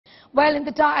Well, at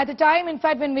the time, in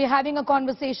fact, when we're having a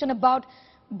conversation about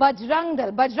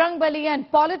Bajrangbali and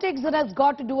politics that has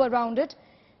got to do around it,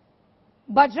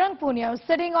 Bajrang Punia was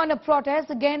sitting on a protest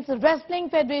against the Wrestling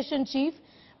Federation chief,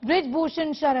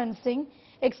 Brijbhushan Sharan Singh,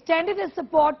 extended his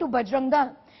support to Bajrang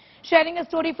Dal. Sharing a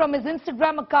story from his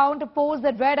Instagram account, a post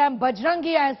that read, "I'm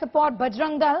Bajrangi, I support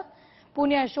Bajrang Dal."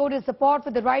 Punia showed his support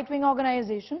for the right-wing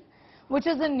organization, which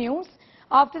is in news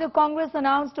after the Congress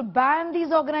announced to ban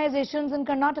these organizations in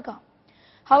Karnataka.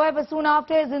 However, soon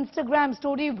after his Instagram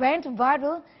story went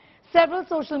viral, several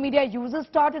social media users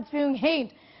started spewing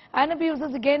hate and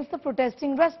abuses against the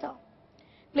protesting wrestler,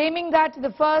 claiming that the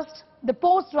post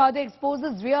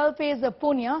exposes real face of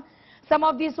Punia. Some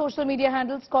of these social media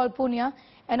handles called Punia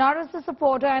an RSS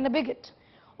supporter and a bigot.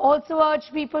 Also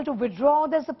urged people to withdraw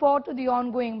their support to the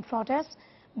ongoing protests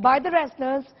by the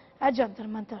wrestlers at Jantar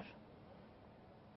Mantar.